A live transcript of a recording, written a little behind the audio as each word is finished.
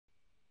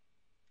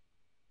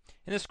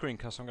In this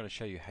screencast I'm going to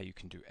show you how you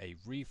can do a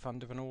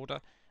refund of an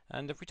order,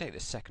 and if we take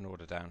this second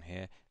order down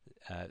here,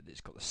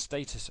 it's got the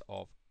status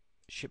of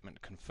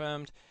shipment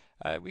confirmed.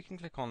 We can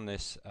click on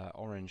this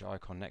orange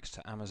icon next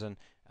to Amazon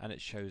and it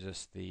shows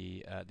us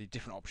the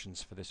different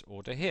options for this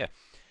order here.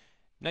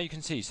 Now you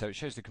can see, so it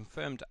shows the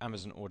confirmed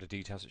Amazon order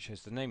details, it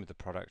shows the name of the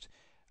product,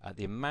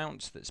 the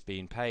amount that's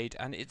been paid,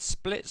 and it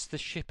splits the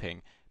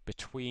shipping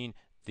between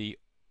the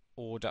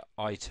order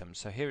items.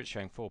 So here it's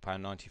showing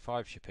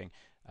 £4.95 shipping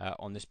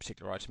on this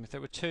particular item. If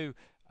there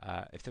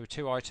were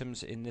two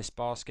items in this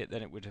basket,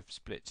 then it would have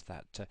split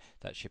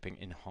that shipping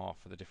in half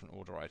for the different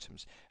order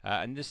items.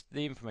 And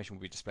the information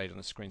will be displayed on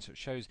the screen, so it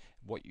shows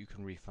what you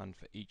can refund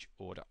for each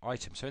order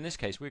item. So in this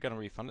case, we're going to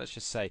refund. Let's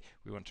just say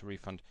we want to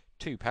refund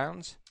 £2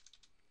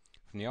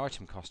 from the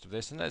item cost of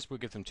this, and we'll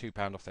give them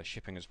 £2 off their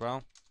shipping as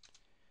well.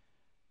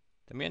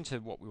 Then we enter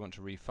what we want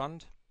to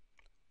refund.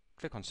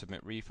 Click on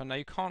submit refund. Now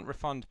you can't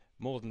refund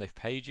more than they've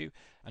paid you,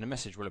 and a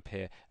message will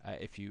appear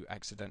if you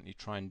accidentally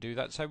try and do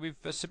that. So we've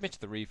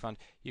submitted the refund.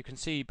 You can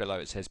see below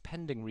it says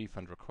pending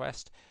refund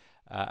request,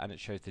 and it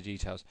shows the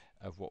details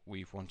of what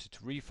we've wanted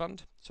to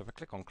refund. So if I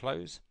click on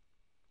close,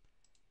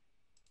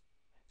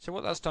 so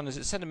what that's done is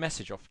it sent a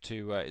message off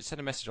to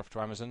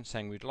Amazon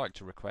saying we'd like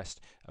to request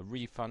a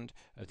refund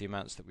of the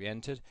amounts that we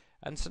entered,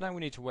 and so now we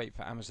need to wait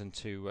for Amazon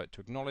to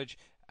acknowledge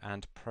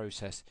and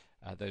process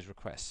those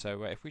requests.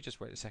 So if we just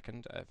wait a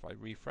second, if I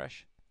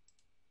refresh,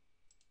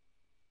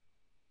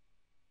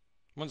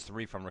 once the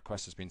refund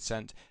request has been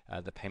sent,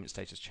 the payment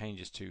status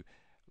changes to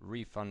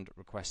refund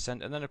request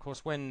sent, and then of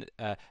course when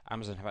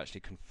Amazon have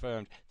actually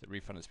confirmed that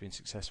refund has been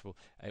successful,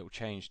 it will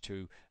change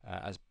to,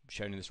 as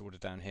shown in this order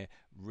down here,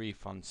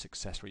 refund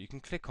successful. You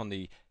can click on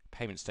the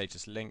payment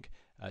status link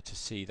to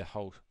see the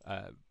whole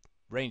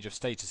range of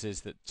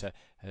statuses that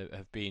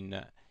have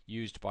been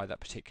used by that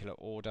particular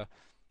order,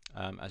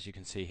 as you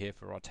can see here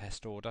for our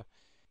test order.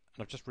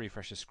 And I've just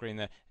refreshed the screen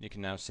there, and you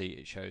can now see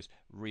it shows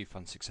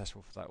refund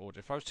successful for that order.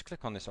 If I was to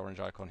click on this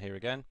orange icon here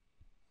again,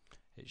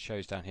 it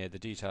shows down here the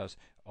details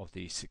of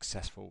the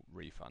successful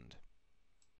refund.